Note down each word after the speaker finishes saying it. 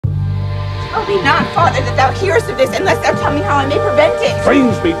Tell me not, Father, that thou hearest of this, unless thou tell me how I may prevent it.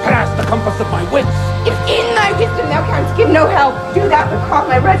 Frames me past the compass of my wits. If in thy wisdom thou canst give no help, do thou but call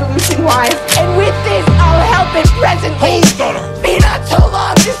my resolution wise, and with this I'll help it presently. Hold, daughter! Be not so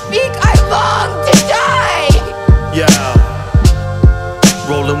long to speak, I long to die! Yeah.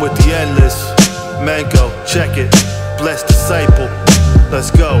 Rolling with the endless. Manco, check it. Blessed disciple. Let's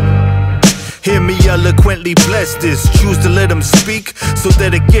go. Hear me eloquently bless this. Choose to let them speak so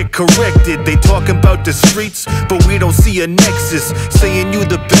that it get corrected. They talking about the streets, but we don't see a nexus. Saying you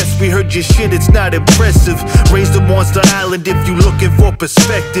the best, we heard your shit, it's not impressive. Raised on Monster Island if you looking for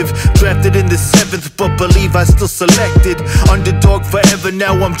perspective. Drafted in the 7th, but believe I still selected. Underdog forever,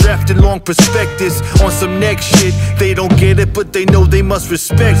 now I'm drafting long prospectus. On some next shit, they don't get it, but they know they must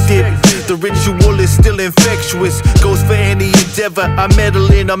respect it. The ritual is still infectious, goes for any endeavor. I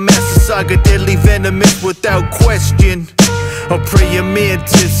meddle in a Massasauga, deadly venomous without question. A praying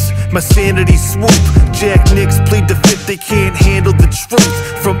mantis, my sanity swoop. Jack Nicks plead the fifth, they can't handle the truth.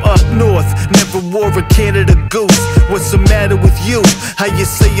 From up north, never wore a Canada goose. What's the matter with you? How you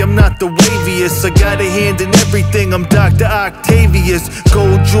say I'm not the waviest? I got a hand in everything, I'm Dr. Octavius.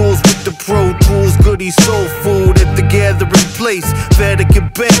 Gold jewels with the Pro Tools, goody soul food at the gathering place. Vatican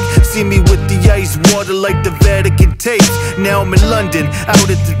Bank, see me with the ice water like the Vatican tapes. Now I'm in London, out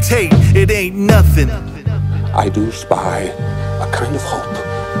at the Tate, it ain't nothing. I do spy a kind of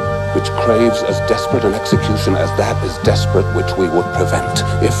hope, which craves as desperate an execution as that is desperate which we would prevent.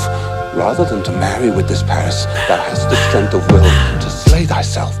 If, rather than to marry with this Paris, thou hast the strength of will to slay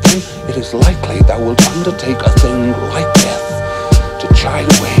thyself, then it is likely thou wilt undertake a thing like death, to chide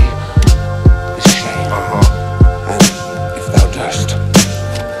away this shame. And if thou durst,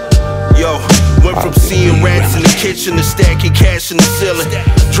 yo, went from seeing rats in the kitchen to stacking cash in the ceiling.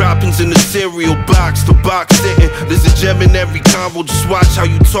 Droppings in the cereal box, the box sitting. There's a gem in every convo, just watch how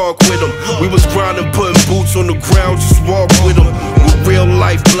you talk with them. We was grinding, putting boots on the ground, just walk with them. With real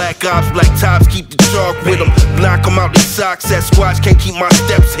life black ops, black tops, keep the chalk with them. Knock them out the socks, that squash can't keep my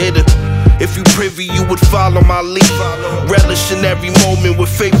steps hidden. If you privy, you would follow my lead. Relish in every moment with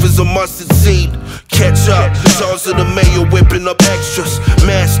faith as a mustard seed. Catch up, Soze the mayor whipping up extras.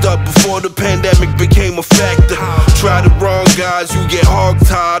 Masked up before the pandemic became a factor. Try the wrong guys, you get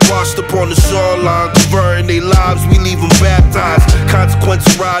hog-tied. Washed up on the shoreline, converting their lives, we leave them baptized. Consequence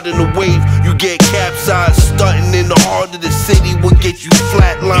of riding the wave, you get capsized. Stunting in the heart of the city will get you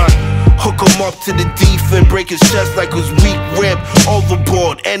flatlined. Hook him up to the deep and break his chest like his weak rib.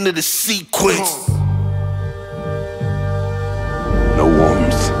 Overboard, end of the sequence. no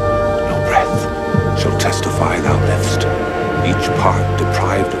warmth, no breath, shall testify thou liv'st. Each part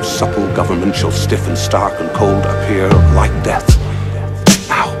deprived of supple government shall stiff and stark and cold appear like death.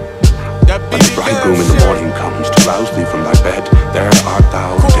 Now, when the bridegroom in the morning comes to rouse thee from thy bed, there art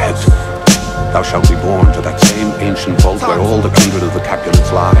thou dead. Thou shalt be born to that same ancient vault where all the kindred of the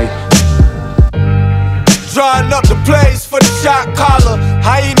Capulets lie. Drawing up the place for the shot collar.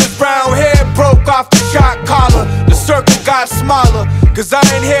 Hyena's brown hair broke off the shot collar. The circle got smaller, cause I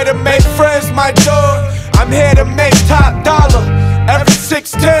ain't here to make friends, my dog. I'm here to make top dollar. Every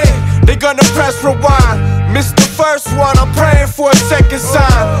 16, they gonna press rewind. Missed the first one, I'm praying for a second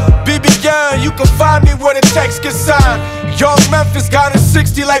sign. BB Young, you can find me where the text gets signed. Young Memphis got a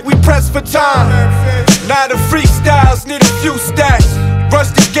 60 like we press for time. Now the freestyles need a few stacks.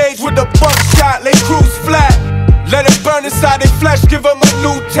 Rusty gauge with a buckshot, lay cruise flat. Let it burn inside their flesh, give them a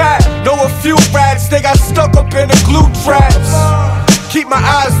new tap. Know a few rats, they got stuck up in the glue traps. Keep my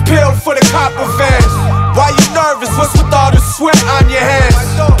eyes peeled for the copper vans. Why you nervous? What's with all the sweat on your hands?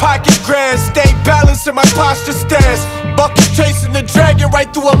 Pocket grand, stay balanced in my posture stance. Bucket chasing the dragon right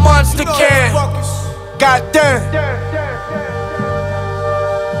through a monster can. Goddamn.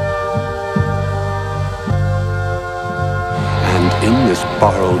 In this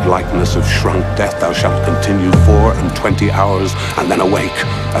borrowed likeness of shrunk death thou shalt continue 24 hours, and then awake,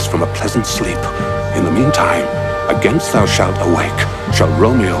 as from a pleasant sleep. In the meantime, against thou shalt awake, shall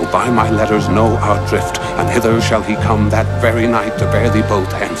Romeo by my letters know our drift, and hither shall he come that very night to bear thee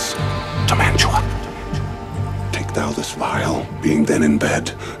both hence to Mantua. Take thou this vial, being then in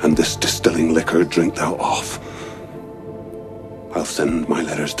bed, and this distilling liquor drink thou off. I'll send my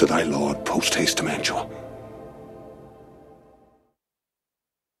letters to thy lord post haste to Mantua.